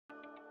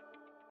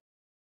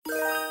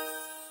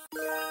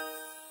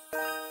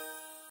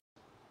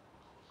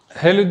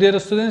Hello dear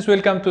students,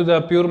 welcome to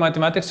the Pure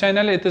Mathematics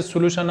channel. It is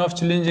solution of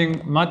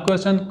challenging math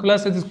question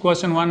class. It is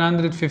question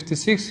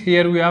 156.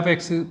 Here we have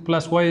x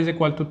plus y is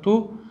equal to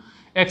 2,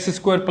 x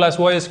square plus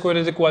y square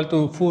is equal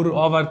to 4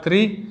 over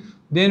 3.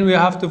 Then we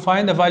have to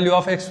find the value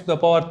of x to the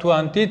power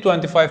 20,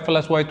 25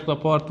 plus y to the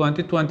power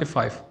 20,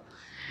 25.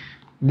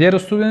 Dear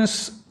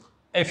students,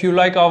 if you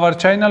like our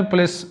channel,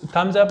 please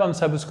thumbs up and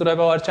subscribe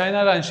our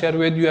channel and share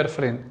with your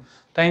friend.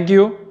 Thank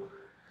you.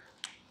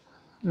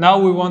 Now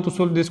we want to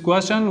solve this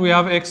question. We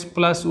have x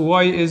plus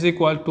y is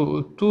equal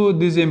to 2.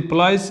 This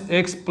implies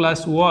x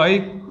plus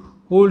y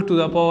whole to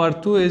the power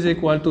 2 is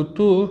equal to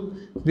 2.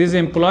 This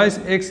implies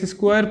x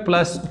square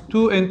plus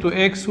 2 into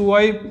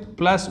xy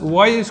plus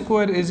y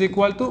square is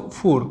equal to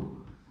 4.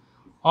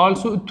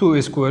 Also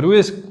 2 square.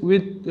 We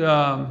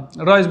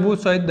raise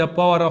both sides, the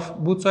power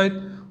of both sides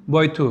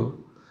by 2.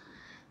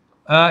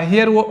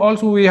 Here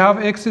also we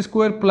have x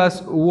square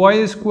plus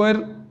y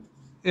square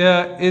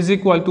is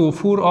equal to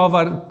 4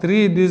 over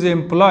 3. This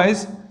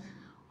implies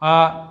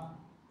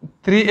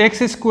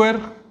 3x square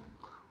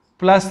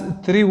plus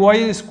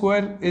 3y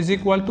square is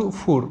equal to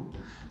 4.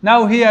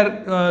 Now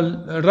here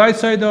right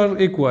side are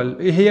equal.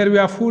 Here we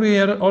have 4,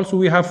 here also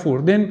we have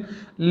 4. Then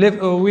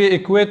we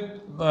equate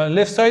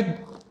left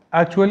side.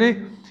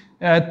 Actually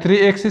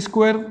 3x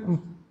square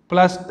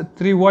plus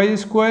 3y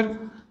square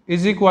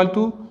is equal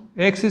to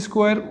x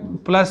square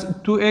plus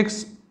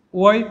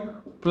 2xy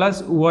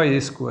plus y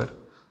square.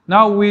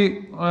 Now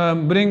we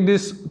bring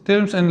these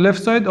terms in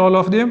left side, all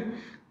of them.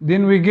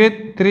 Then we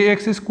get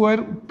 3x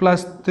square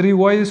plus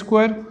 3y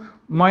square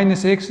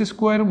minus x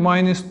square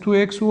minus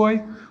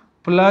 2xy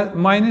plus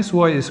minus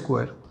y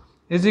square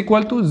is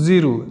equal to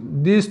 0.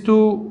 These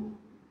two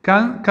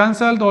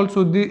cancelled.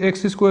 Also the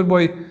x square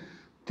by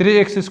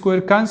 3x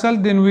square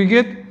cancelled. Then we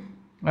get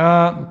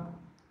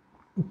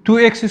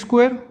 2x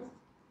square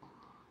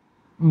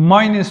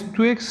minus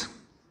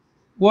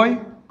 2xy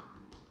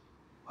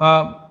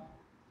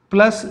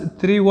plus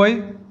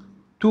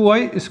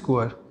 2y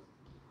square.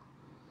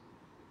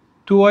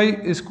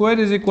 2y square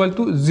is equal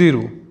to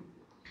 0.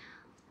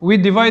 We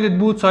divided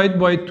both sides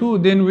by 2,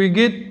 then we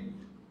get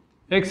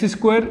x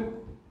square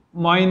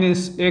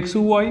minus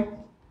xy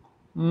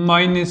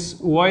minus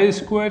y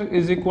square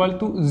is equal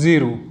to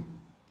 0.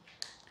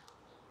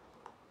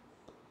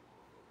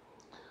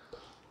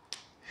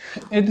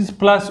 It is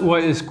plus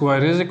y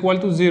square is equal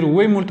to 0.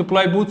 We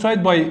multiply both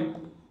sides by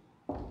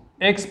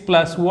x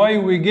plus y,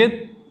 we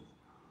get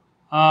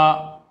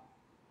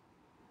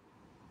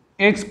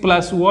x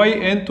plus y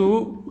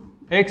into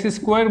x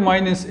square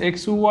minus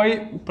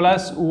xy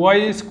plus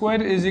y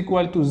square is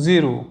equal to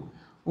 0.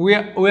 We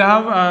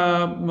have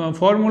a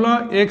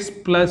formula x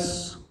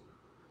plus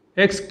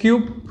x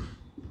cube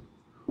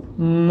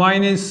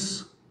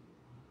minus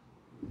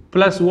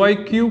plus y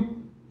cube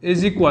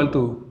is equal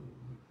to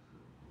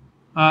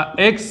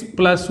x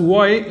plus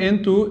y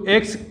into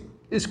x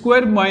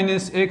square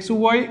minus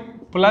xy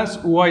plus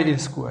y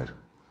square.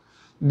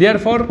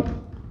 Therefore,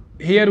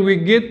 here we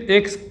get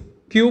x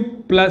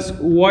cube plus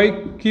y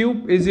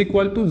cube is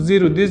equal to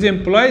 0. This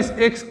implies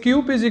x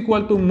cube is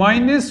equal to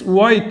minus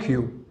y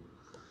cube.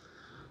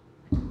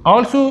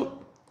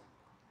 Also,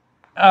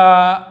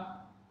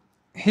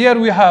 here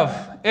we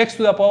have x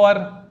to the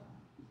power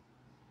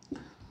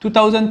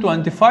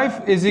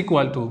 2025 is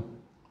equal to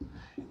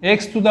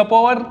x to the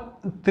power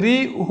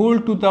 3 whole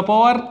to the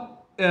power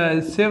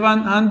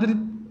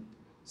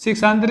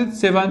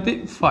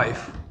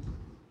 675.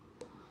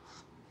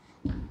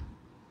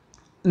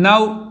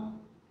 Now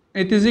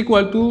it is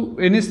equal to,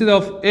 instead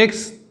of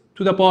x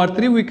to the power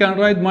 3 we can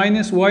write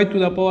minus y to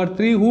the power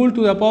 3 whole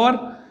to the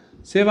power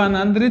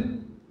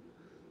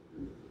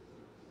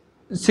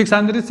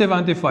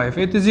 675.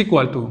 It is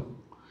equal to,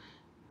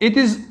 it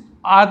is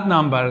odd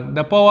number,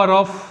 the power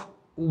of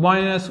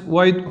minus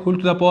y whole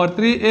to the power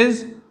 3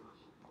 is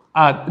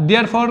odd.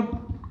 Therefore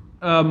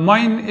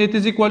it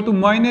is equal to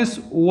minus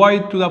y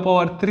to the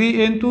power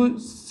 3 into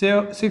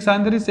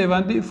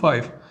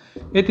 675.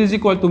 It is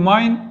equal to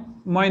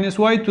minus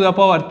y to the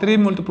power 3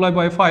 multiplied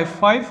by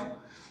 5,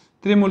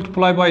 3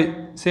 multiplied by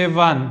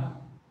 7.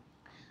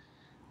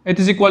 It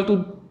is equal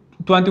to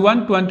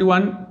 21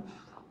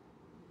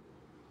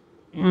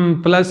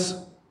 plus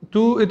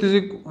 2, it is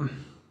equal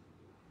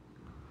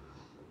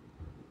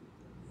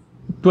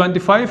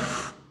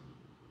 25.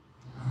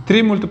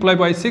 3 multiplied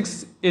by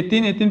 6,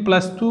 18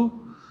 plus 2,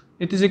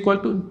 it is equal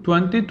to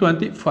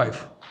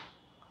 25.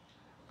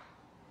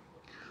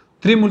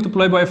 3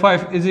 multiplied by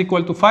 5 is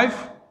equal to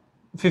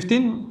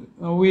 15.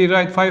 We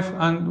write 5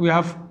 and we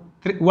have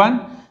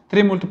 1.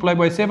 3 multiplied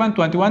by 7,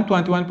 21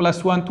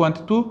 plus 1,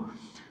 22.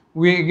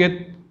 We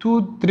get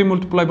 2. 3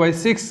 multiplied by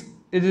 6,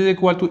 it is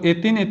equal to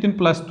 18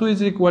 plus 2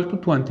 is equal to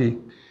 20.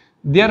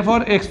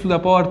 Therefore, x to the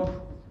power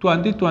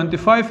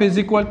 25 is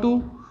equal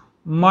to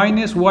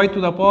minus y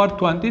to the power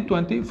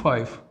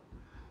 25.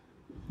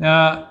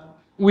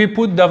 We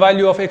put the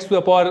value of x to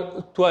the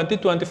power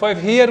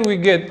 25 here, we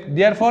get,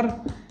 therefore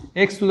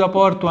x to the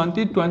power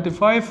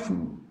 25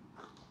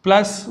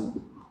 plus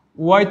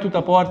y to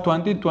the power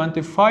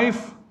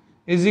 25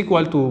 is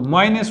equal to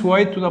minus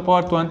y to the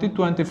power 20,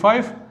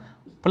 25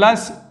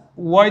 plus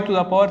y to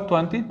the power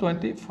 20,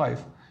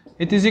 25.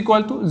 It is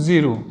equal to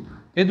 0.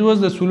 It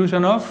was the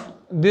solution of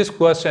this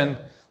question.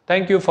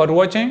 Thank you for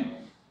watching.